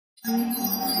We're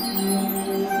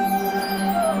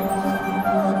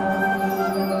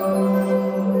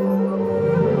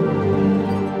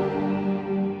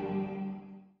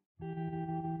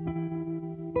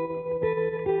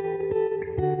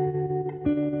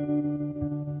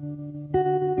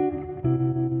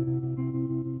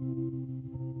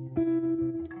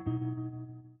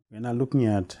now looking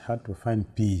at how to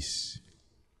find peace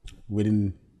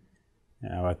within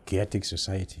our chaotic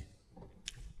society.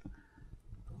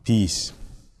 Peace.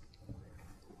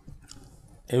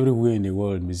 Everywhere in the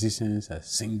world, musicians are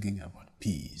singing about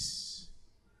peace.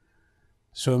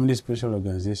 So many special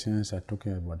organizations are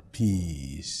talking about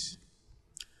peace.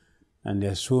 And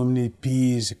there are so many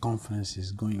peace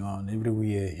conferences going on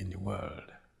everywhere in the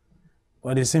world. But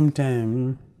at the same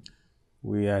time,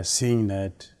 we are seeing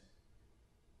that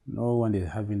no one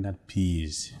is having that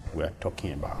peace we are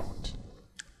talking about.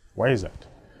 Why is that?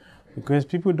 Because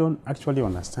people don't actually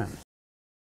understand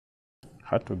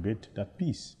how to get that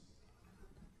peace.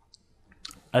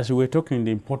 As we were talking,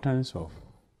 the importance of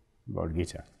Bhakti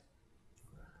Dhira.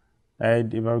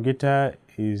 The Bhakti Dhira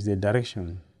is the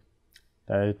direction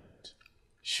that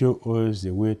shows us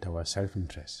the way to our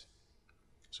self-interest.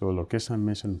 So Lord Krishna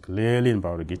mentioned clearly in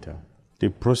Bhakti Dhira the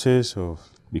process of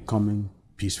becoming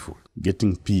peaceful,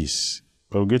 getting peace.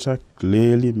 Bhakti Dhira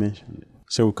clearly mentioned it.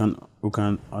 So we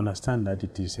can understand that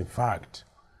it is a fact.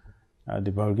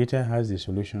 The Bhakti Dhira has the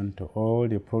solution to all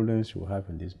the problems we have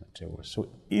in this material world. So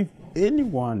if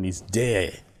anyone is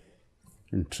there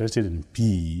interested in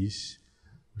peace,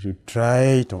 we should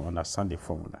try to understand the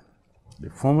formula. The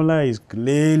formula is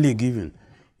clearly given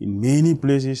in many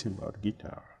places in Bhakti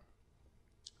Dhira.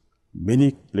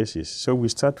 Many places. So we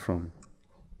start from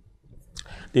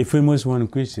the famous one,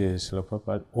 which is Srila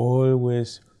Prabhupada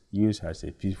always used as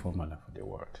a peace formula for the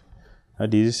world.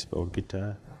 That is Bhakti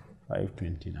Dhira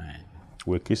 529.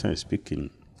 Where Krishna is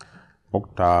speaking,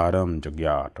 Bhaktaram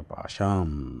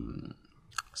Jagyatapasham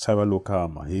Sarvaloka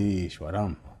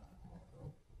Maheshwaram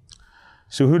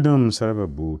Suhudam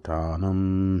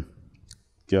Sarvabhutanam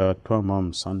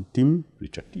Gyatwamam Santim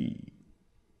Richati.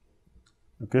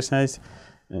 Krishna is,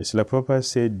 Srila Prabhupada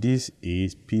said this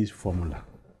is peace formula.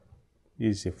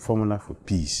 This is a formula for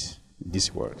peace in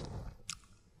this world.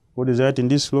 What is that? In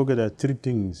this slogan, there are three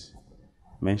things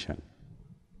mentioned.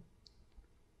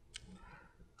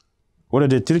 What are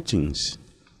the three things?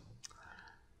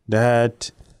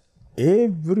 That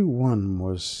everyone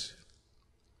must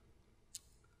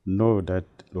know that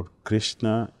Lord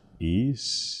Krishna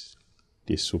is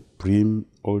the supreme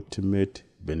ultimate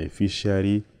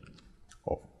beneficiary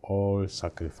of all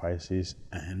sacrifices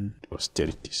and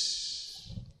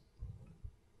austerities.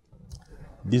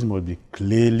 This must be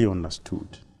clearly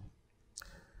understood.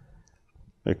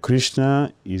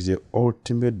 Krishna is the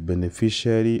ultimate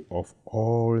beneficiary of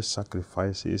all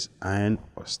sacrifices and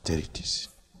austerities.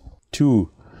 2.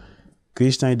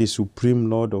 Krishna is the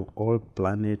supreme lord of all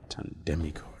planets and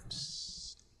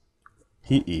demigods.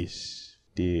 He is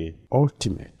the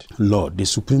ultimate lord, the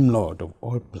supreme lord of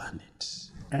all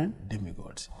planets and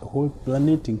demigods. The whole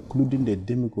planet, including the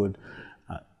demigod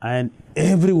and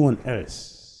everyone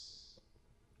else.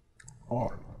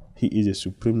 All. He is the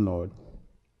supreme lord,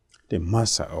 the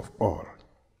master of all.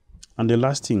 And the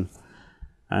last thing,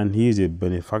 and he is a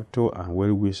benefactor and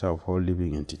well-wisher of all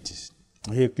living entities.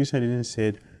 Here, Krishna didn't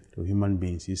say to human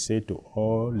beings, he said to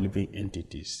all living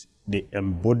entities, the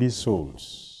embodied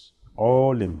souls,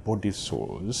 all embodied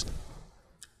souls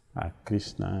are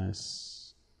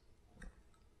Krishna's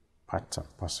part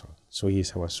and parcel. So he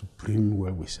is our supreme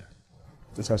well-wisher.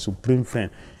 He's our supreme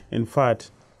friend. In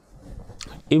fact,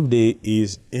 if there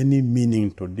is any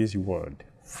meaning to this word,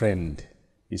 friend,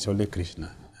 is only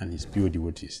Krishna and his pure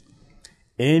devotees.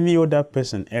 Any other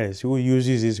person else who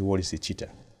uses this word is a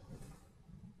cheater.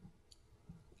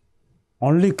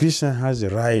 Only Krishna has the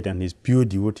right, and his pure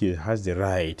devotee has the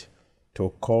right to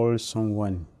call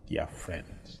someone their friend.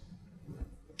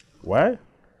 Why?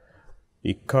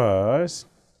 Because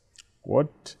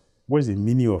what is the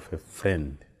meaning of a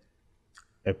friend?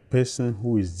 A person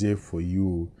who is there for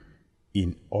you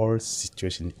in all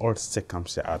situations, all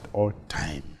circumstances, at all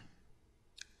time.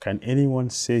 Can anyone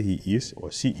say he is or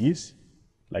she is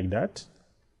like that?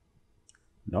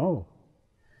 No.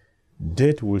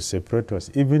 Death will separate us,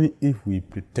 even if we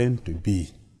pretend to be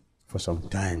for some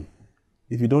time.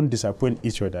 If we don't disappoint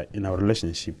each other in our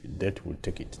relationship, death will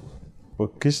take it.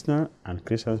 But Krishna and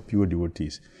Krishna's pure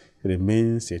devotees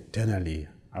remains eternally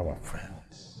our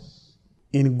friends.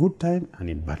 In good time and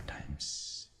in bad times.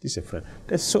 This is a friend.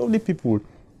 There's so many people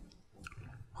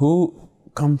who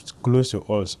come close to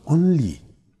us only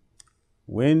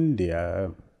when they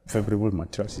are favorable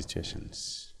material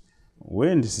situations.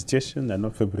 When the situations are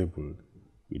not favorable,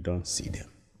 we don't see them.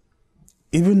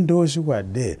 Even those who are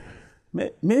there,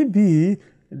 maybe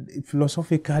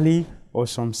philosophically or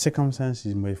some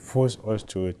circumstances may force us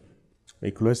to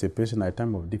close a person at a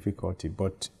time of difficulty.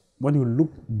 But when you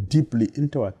look deeply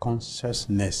into our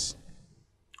consciousness,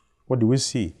 what do we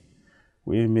see?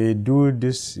 We may do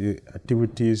these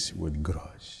activities with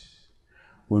grudge.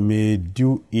 We may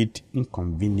do it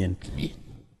inconveniently.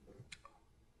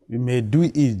 We may do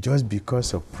it just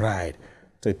because of pride,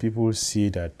 so people see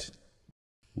that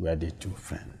we are the true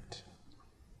friend.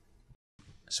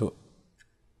 So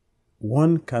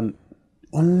one can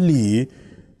only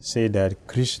say that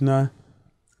Krishna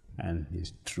and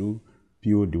his true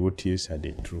pure devotees are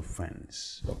the true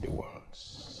friends of the world.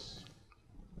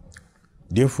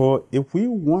 Therefore, if we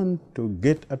want to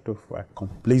get out of our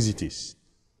complexities,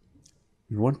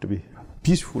 we want to be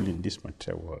peaceful in this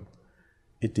material world,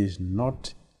 it is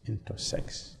not into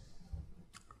sex.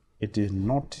 It is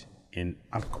not in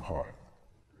alcohol.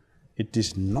 It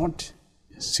is not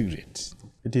in cigarettes.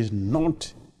 It is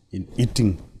not in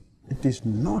eating. It is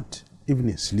not even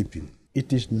in sleeping.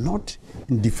 It is not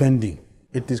in defending.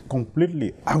 It is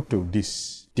completely out of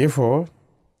this. Therefore,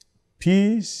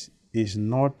 peace is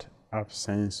not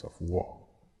absence of war.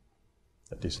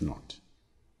 That is not.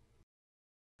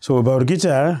 So Bhagavad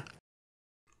Gita,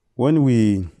 when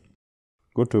we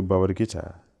go to Bhagavad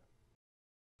Gita,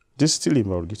 this is still in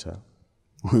Bhagavad Gita.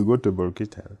 We go to Bhagavad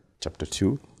Gita, chapter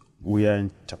 2. We are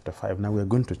in chapter 5. Now we are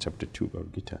going to chapter 2,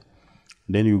 Bhagavad Gita.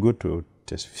 Then you go to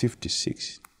text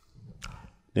 56.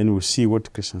 Then we'll see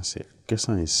what Krishna said.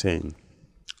 Krishna is saying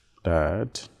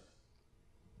that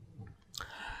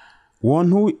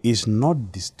one who is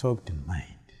not disturbed in mind,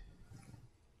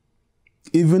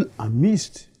 even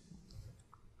amidst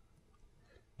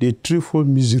the threefold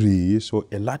miseries or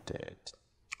elated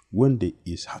when there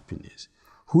is happiness,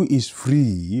 who is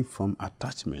free from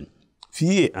attachment,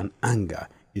 fear, and anger,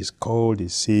 is called a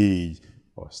sage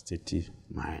or steady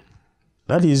mind.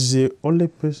 That is the only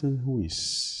person who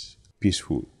is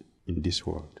peaceful in this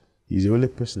world. He is the only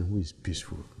person who is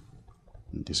peaceful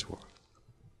in this world.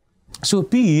 So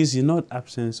peace is not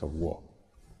absence of war.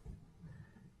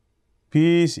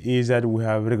 Peace is that we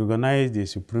have recognized the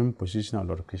supreme position of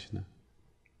Lord Krishna.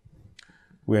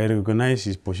 We have recognized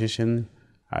his position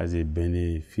as a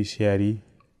beneficiary.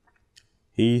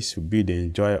 He should be the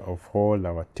enjoyer of all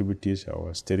our activities, our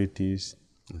austerities,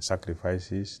 and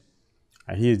sacrifices.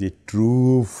 And he is the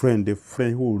true friend, the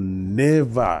friend who will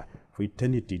never, for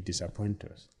eternity, disappoint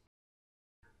us.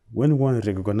 When one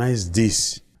recognizes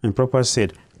this, and Prabhupada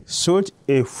said, such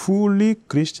a fully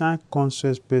Krishna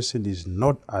conscious person is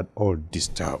not at all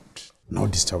disturbed, no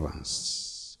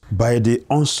disturbance, by the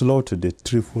onslaught of the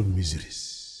threefold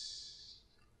miseries.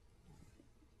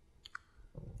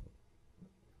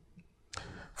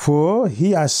 For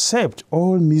he accepts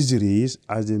all miseries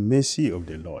as the mercy of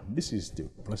the Lord. This is the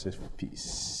process of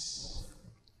peace.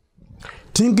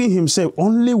 Thinking himself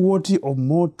only worthy of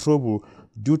more trouble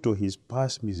due to his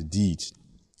past misdeeds,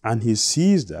 and he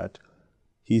sees that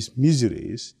his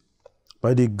miseries,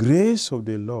 by the grace of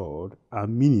the Lord, are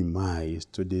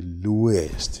minimized to the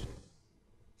lowest.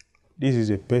 This is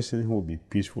a person who will be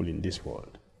peaceful in this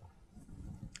world.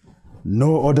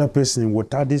 No other person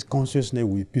without this consciousness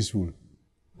will be peaceful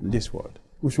in this world.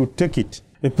 We should take it.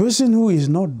 A person who is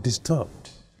not disturbed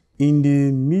in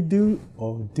the middle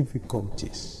of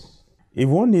difficulties. If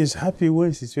one is happy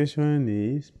when situation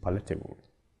is palatable,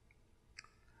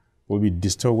 will be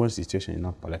disturbed when situation is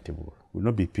not palatable, will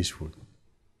not be peaceful.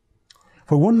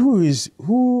 For one who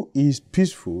is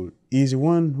peaceful is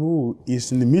one who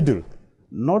is in the middle,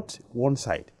 not one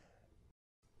side.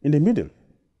 In the middle.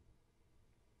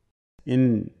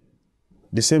 In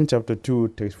the same chapter 2,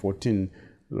 text 14,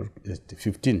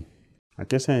 15,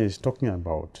 Krishna is talking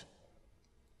about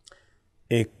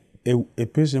a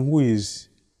person who is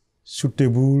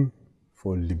suitable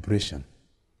for liberation.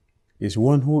 Is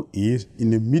one who is in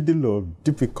the middle of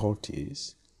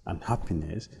difficulties and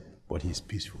happiness, but he is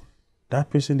peaceful.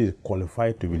 That person is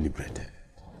qualified to be liberated.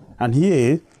 And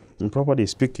here, in Prabhupada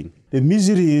is speaking, the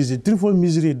misery is, the threefold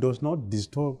misery does not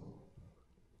disturb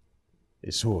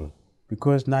a soul,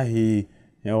 because now he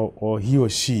or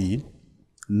she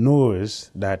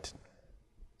knows that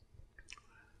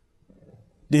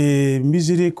the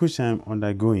misery which I am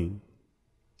undergoing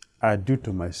are due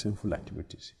to my sinful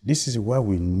activities. This is why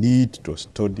we need to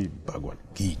study Bhagavad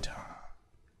Gita,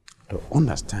 to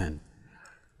understand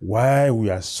why we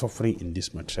are suffering in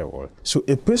this material world. So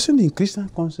a person in Krishna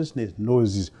consciousness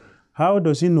knows this. How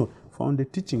does he know? From the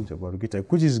teachings of Bhagavad Gita,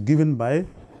 which is given by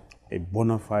a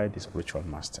bona fide spiritual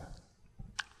master.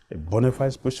 A bona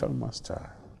fide spiritual master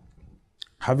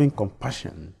having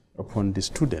compassion upon the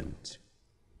student,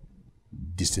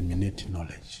 disseminate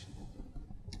knowledge.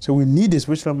 So we need a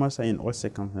spiritual master in all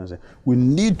circumstances. We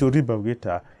need to read Bhagavad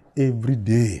Gita every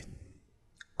day,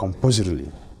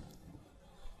 compulsorily,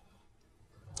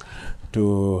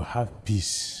 to have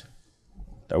peace,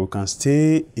 that we can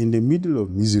stay in the middle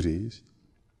of miseries,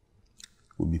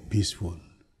 will be peaceful.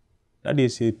 That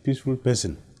is a peaceful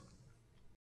person.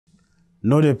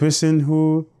 Not a person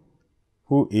who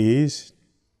is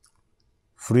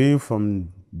free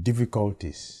from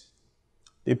difficulties.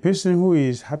 A person who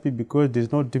is happy because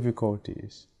there's no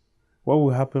difficulties. What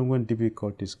will happen when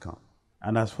difficulties come?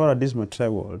 And as far as this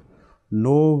material world,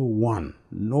 no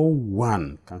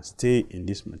one can stay in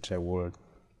this material world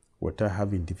without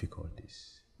having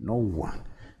difficulties. No one.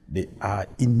 They are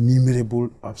innumerable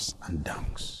ups and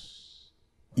downs.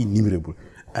 Innumerable.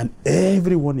 And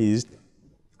everyone is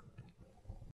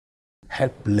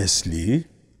helplessly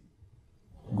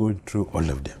going through all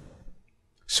of them.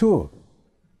 So,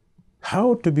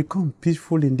 how to become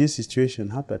peaceful in this situation,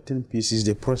 how to attain peace is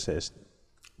the process,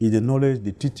 is the knowledge,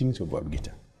 the teachings of Bhagavad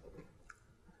Gita,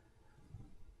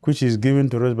 which is given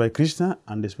to us by Krishna,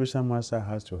 and the spiritual master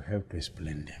has to help to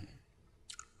explain them.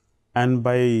 And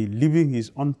by living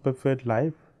his own perfect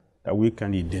life that we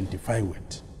can identify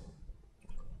with.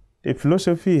 The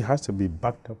philosophy has to be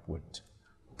backed up with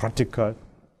practical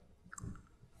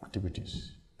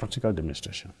activities, practical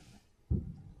demonstration.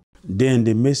 Then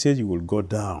the message will go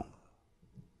down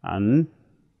and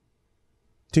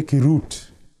take a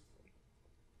root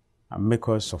and make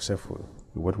us successful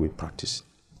in what we practice.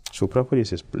 So Prabhupada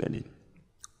is explaining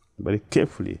very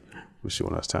carefully, we should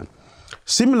understand.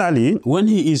 Similarly, when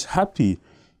he is happy,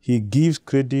 he gives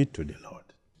credit to the Lord,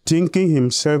 thinking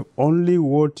himself only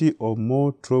worthy of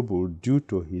more trouble due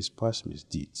to his past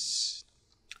misdeeds.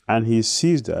 And he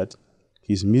sees that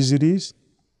his miseries,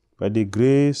 by the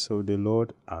grace of the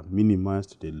Lord, are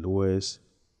minimized to the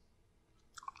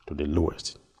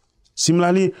lowest.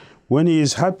 Similarly, when he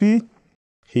is happy,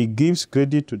 he gives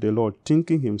credit to the Lord,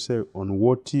 thinking himself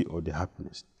unworthy of the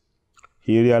happiness.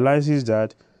 He realizes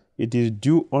that it is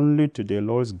due only to the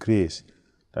Lord's grace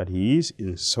that he is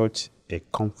in such a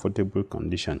comfortable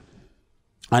condition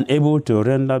and able to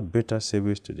render better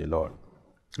service to the Lord.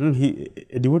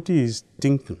 A devotee is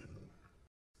thinking,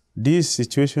 this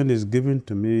situation is given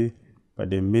to me by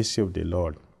the mercy of the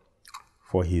Lord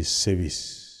for his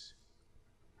service.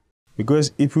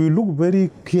 Because if we look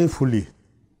very carefully,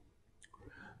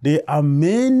 there are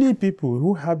many people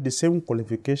who have the same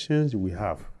qualifications we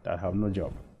have that have no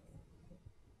job.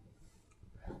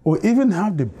 Or even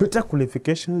have the better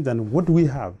qualifications than what we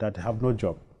have that have no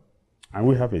job. And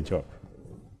we have a job.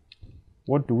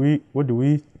 What do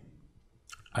we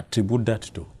attribute that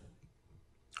to?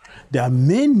 There are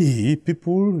many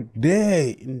people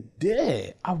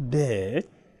out there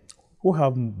who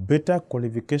have better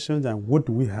qualifications than what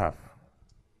we have.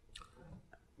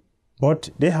 But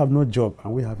they have no job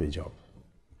and we have a job.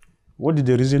 What is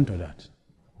the reason to that?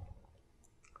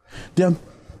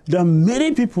 There are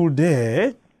many people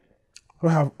there who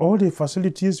have all the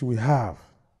facilities we have,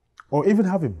 or even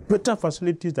have a better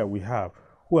facilities that we have,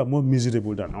 who are more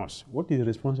miserable than us. What is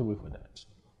responsible for that?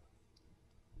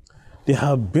 They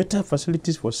have better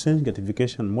facilities for sense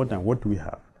gratification more than what we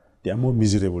have. They are more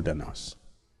miserable than us.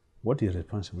 What is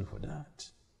responsible for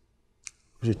that?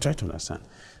 We should try to understand.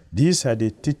 These are the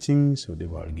teachings of the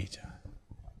Bhagavad Gita.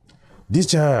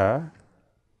 These are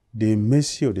the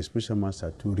mercy of the spiritual master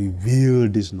to reveal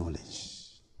this knowledge.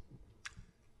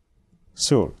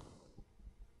 So,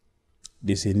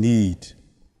 there's a need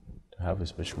to have a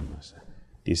spiritual master.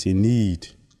 There's a need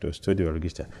to study Bhagavad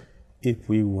Gita if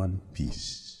we want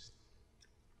peace.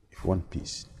 If we want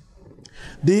peace.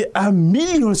 There are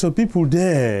millions of people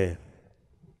there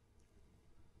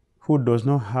who does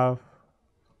not have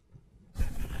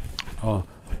or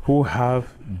who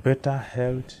have better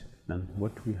health than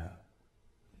what we have.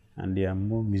 And they are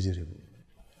more miserable.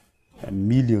 There are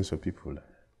millions of people there.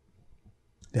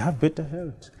 They have better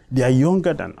health. They are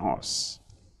younger than us.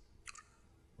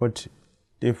 But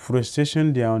the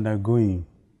frustration they are undergoing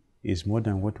is more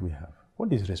than what we have.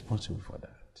 What is responsible for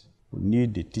that? We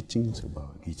need the teachings of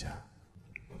Bhagavad Gita.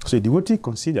 So the devotee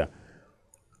consider,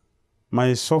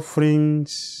 my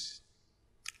sufferings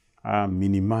are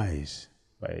minimized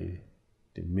by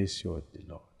the mercy of the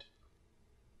Lord.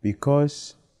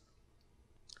 Because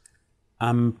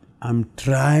I'm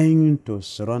trying to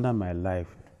surrender my life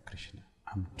to Krishna.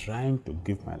 I'm trying to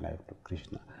give my life to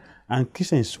Krishna. And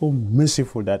Krishna is so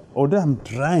merciful that although I'm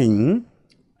trying,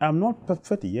 I'm not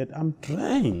perfect yet, I'm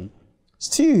trying.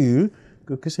 Still,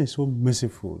 Krishna is so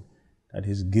merciful that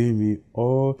He's given me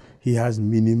all. He has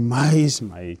minimized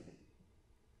my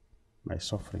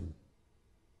suffering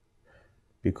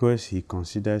because He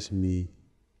considers me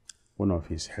one of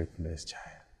His helpless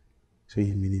child. So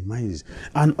He minimizes.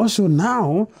 And also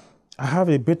now, I have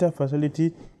a better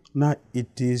facility. Now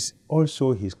it is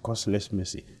also His costless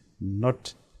mercy,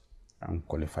 not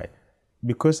unqualified.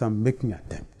 Because I'm making an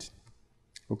attempt.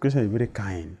 Because I'm very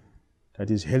kind. That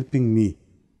is helping me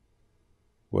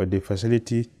with the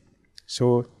facility.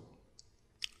 So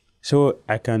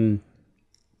I can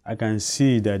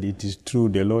see that it is true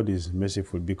the Lord is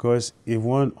merciful, because if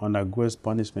one undergoes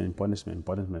punishment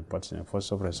for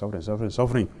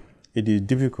suffering, it is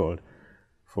difficult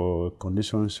for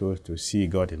conditioned souls to see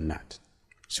God in that.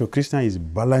 So Krishna is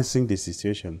balancing the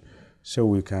situation so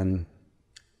we can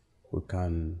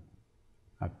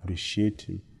appreciate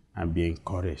Him and be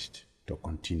encouraged to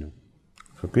continue.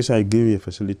 So Krishna gave me a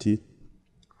facility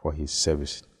for His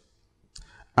service.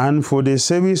 And for the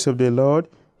service of the Lord,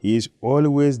 He is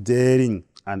always daring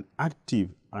and active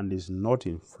and is not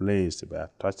influenced by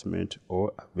attachment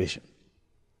or aversion.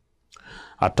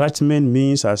 Attachment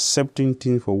means accepting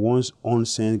things for one's own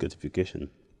sense gratification,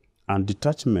 and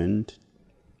detachment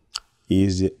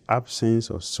is the absence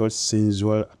of such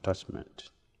sensual attachment.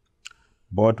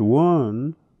 But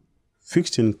one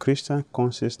fixed in Christian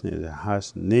consciousness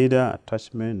has neither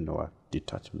attachment nor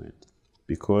detachment,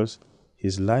 because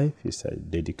his life is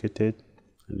dedicated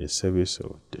in the service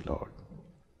of the Lord.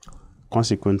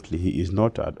 Consequently, he is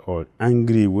not at all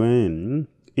angry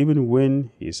even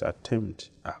when his attempts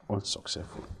are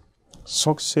unsuccessful.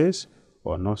 Success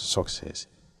or not success,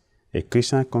 a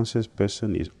Christian conscious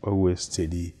person is always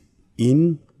steady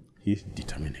in his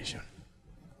determination.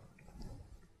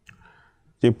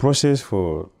 The process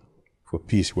for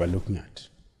peace we are looking at.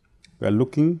 We are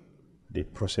looking at the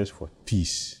process for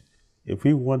peace. If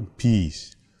we want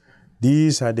peace,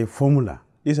 these are the formula,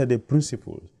 these are the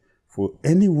principles for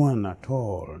anyone at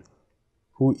all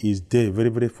who is there very,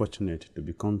 very fortunate to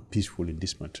become peaceful in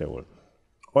this material world.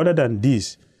 Other than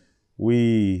this,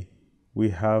 we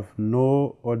have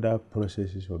no other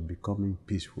processes of becoming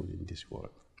peaceful in this world.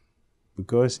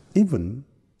 Because even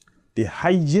the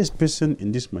highest person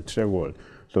in this material world,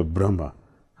 Lord Brahma,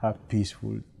 how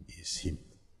peaceful is him.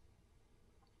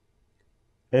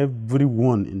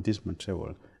 Everyone in this material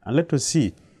world. And let us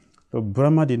see, Lord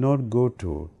Brahma did not go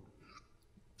to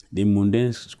the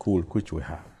mundane school which we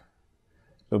have.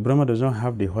 Lord Brahma does not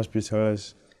have the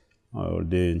hospitals or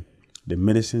the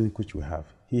medicine which we have.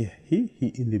 He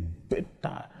in the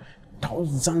better,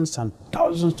 thousands and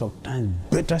thousands of times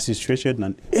better situation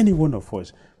than any one of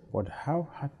us. But how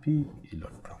happy is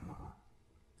Lord Brahma?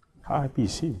 How happy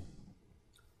is him?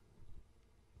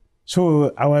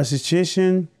 So our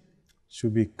situation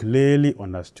should be clearly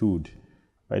understood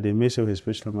by the means of a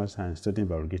spiritual master and studying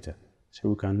Bhagavad Gita, so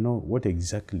we can know what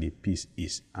exactly peace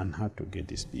is and how to get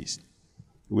this peace.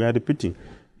 We are repeating,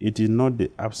 it is not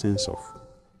the absence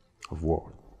of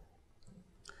war.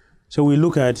 So we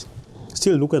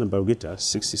still look at Bhagavad Gita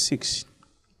 66,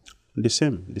 the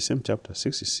same chapter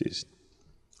 66.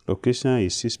 Lord Krishna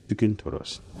is still speaking to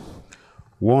us.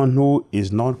 One who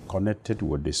is not connected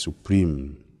with the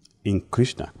Supreme in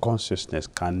Krishna consciousness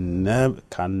can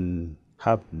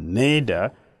have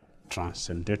neither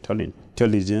transcendental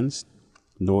intelligence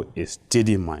nor a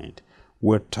steady mind.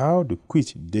 Without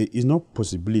which there is no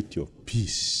possibility of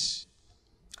peace.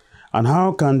 And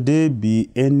how can there be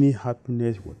any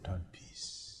happiness without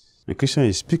peace? When Krishna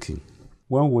is speaking,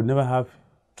 one would never have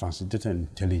transcendental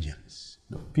intelligence,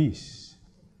 no peace,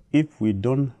 if we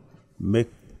don't make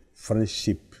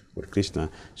friendship with Krishna.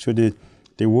 So the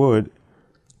word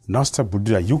Nasta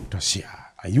Buddha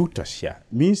Ayuktasya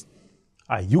means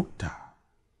Ayukta.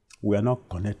 We are not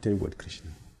connected with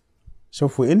Krishna. So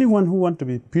for anyone who wants to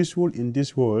be peaceful in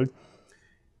this world,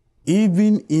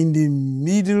 even in the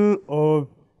middle of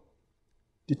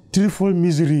the threefold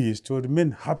miseries, to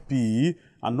remain happy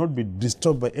and not be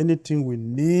disturbed by anything, we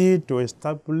need to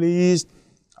establish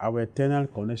our eternal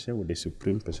connection with the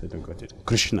Supreme Person of God,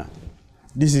 Krishna.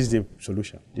 This is the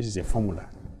solution. This is the formula.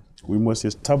 We must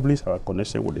establish our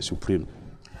connection with the Supreme.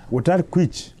 Without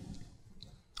which,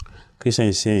 Krishna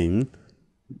is saying,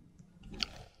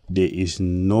 there is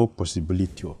no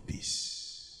possibility of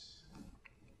peace.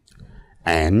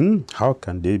 And how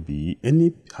can there be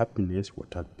any happiness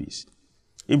without peace?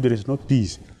 If there is no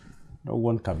peace, no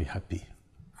one can be happy.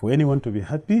 For anyone to be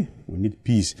happy, we need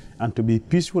peace. And to be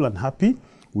peaceful and happy,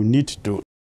 we need to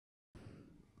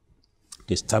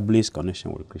establish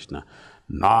connection with Krishna.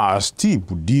 Nasti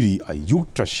buddhiri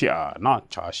ayuktasya na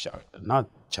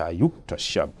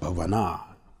chayuktasya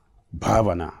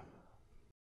bhavana.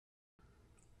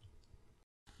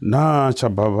 Na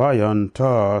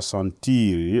chabhavayanta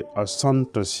santiri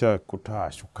asantasya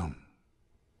kuta sukam.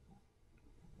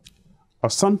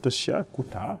 Asantasya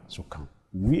kuta sukam.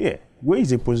 Where is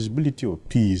the possibility of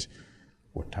peace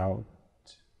without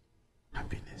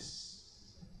happiness?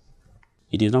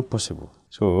 It is not possible.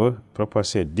 So, Prabhupada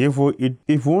said, therefore,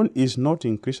 if one is not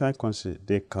in Krishna consciousness,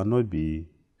 there cannot be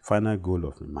final goal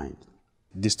of the mind.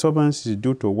 Disturbance is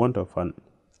due to want of an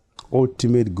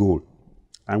ultimate goal.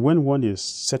 And when one is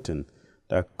certain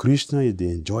that Krishna is the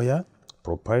enjoyer,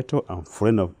 proprietor, and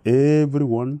friend of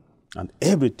everyone and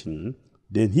everything,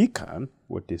 then he can,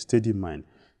 with a steady mind,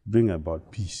 bring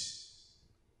about peace.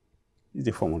 It's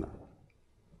the formula.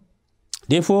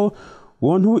 Therefore,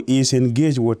 one who is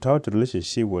engaged without a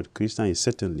relationship with Krishna is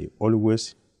certainly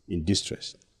always in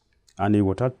distress and is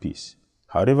without peace.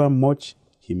 However much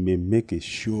he may make a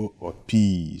show of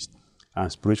peace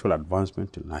and spiritual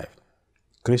advancement in life,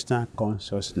 Krishna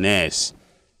consciousness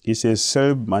is a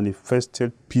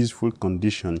self-manifested peaceful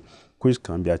condition which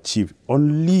can be achieved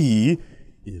only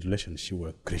in relationship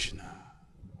with Krishna.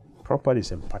 Prabhupada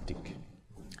is emphatic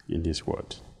in this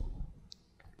word.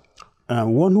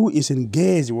 And one who is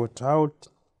engaged without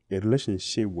a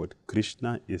relationship with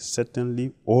Krishna is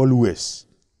certainly always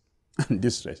in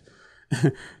distress.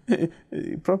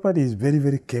 Prabhupada is very,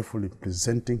 very careful in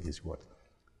presenting his word.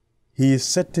 He is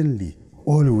certainly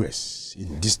always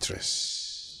in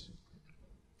distress.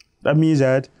 That means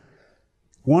that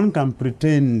one can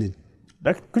pretend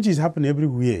that which is happening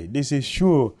everywhere. There's a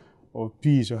show of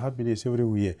peace or happiness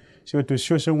everywhere. So to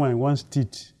show someone one's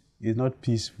teeth is not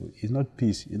peaceful, is not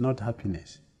peace, is not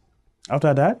happiness.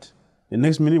 After that, the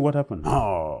next minute, what happened?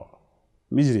 Oh,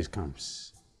 misery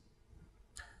comes.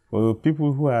 For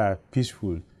people who are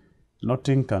peaceful,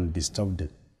 nothing can disturb them.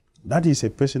 That is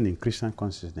a person in Krishna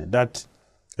consciousness. That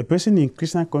a person in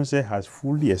Krishna consciousness has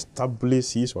fully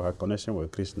established his or her connection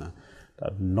with Krishna,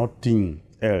 that nothing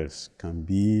else can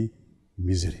be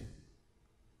misery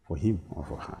for him or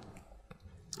for her.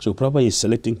 So Prabhupada is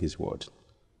selecting his word.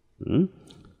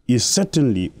 Is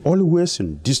certainly always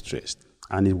in distress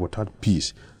and is without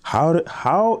peace.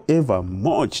 However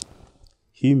much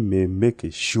he may make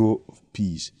a show of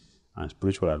peace and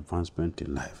spiritual advancement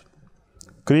in life.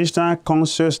 Krishna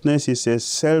consciousness is a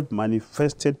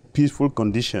self-manifested peaceful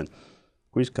condition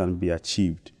which can be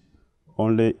achieved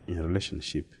only in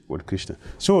relationship with Krishna.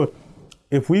 So,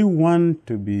 if we want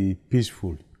to be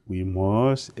peaceful, we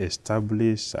must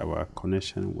establish our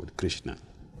connection with Krishna.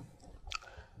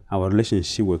 Our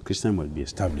relationship with Krishna must be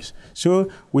established. So,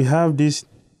 we have this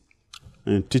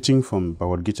teaching from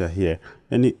Bhagavad Gita here.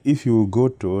 And if you go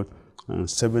to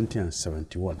 70 and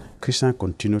 71, Krishna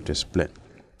continues to explain.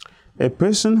 A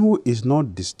person who is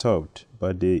not disturbed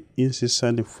by the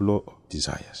incessant flow of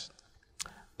desires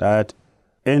that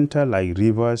enter like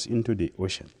rivers into the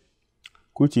ocean,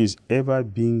 which is ever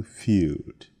being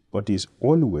filled but is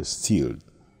always stilled,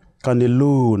 can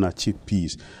alone achieve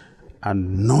peace,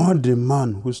 and not the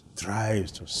man who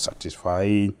strives to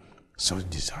satisfy such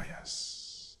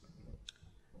desires.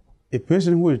 A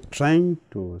person who is trying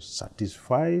to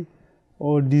satisfy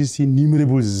all these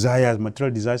innumerable desires,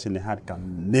 material desires in the heart,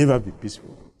 can never be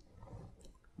peaceful.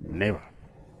 Never.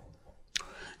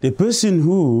 The person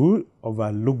who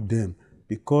overlooks them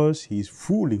because he is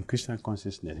full in Krishna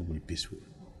consciousness will be peaceful.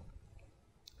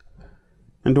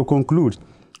 And to conclude,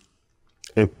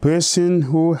 a person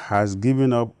who has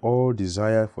given up all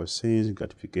desire for sense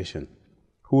gratification,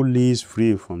 who lives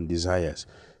free from desires,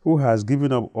 who has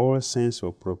given up all sense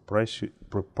of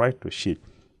proprietorship,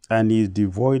 and is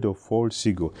devoid of false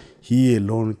ego, he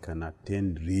alone can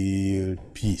attain real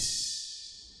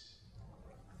peace.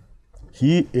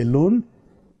 He alone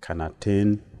can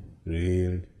attain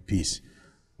real peace.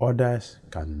 Others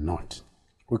cannot.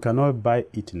 We cannot buy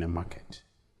it in the market,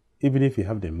 even if you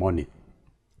have the money.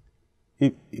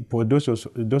 For those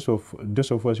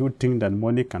of us who think that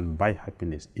money can buy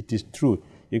happiness, it is true.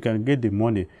 You can get the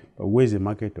money, but where is the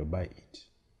market to buy it?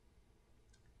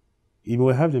 You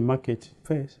will have the market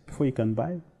first before you can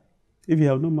buy. If you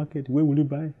have no market, where will you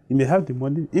buy? You may have the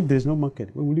money. If there is no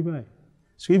market, where will you buy?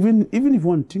 So even if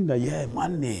one thinks that, yeah,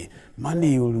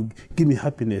 money will give me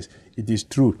happiness, it is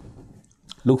true.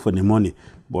 Look for the money.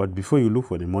 But before you look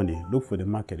for the money, look for the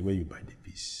market where you buy the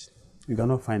peace. You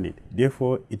cannot find it.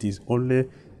 Therefore, it is only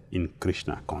in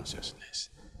Krishna consciousness.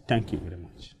 Thank you very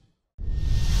much.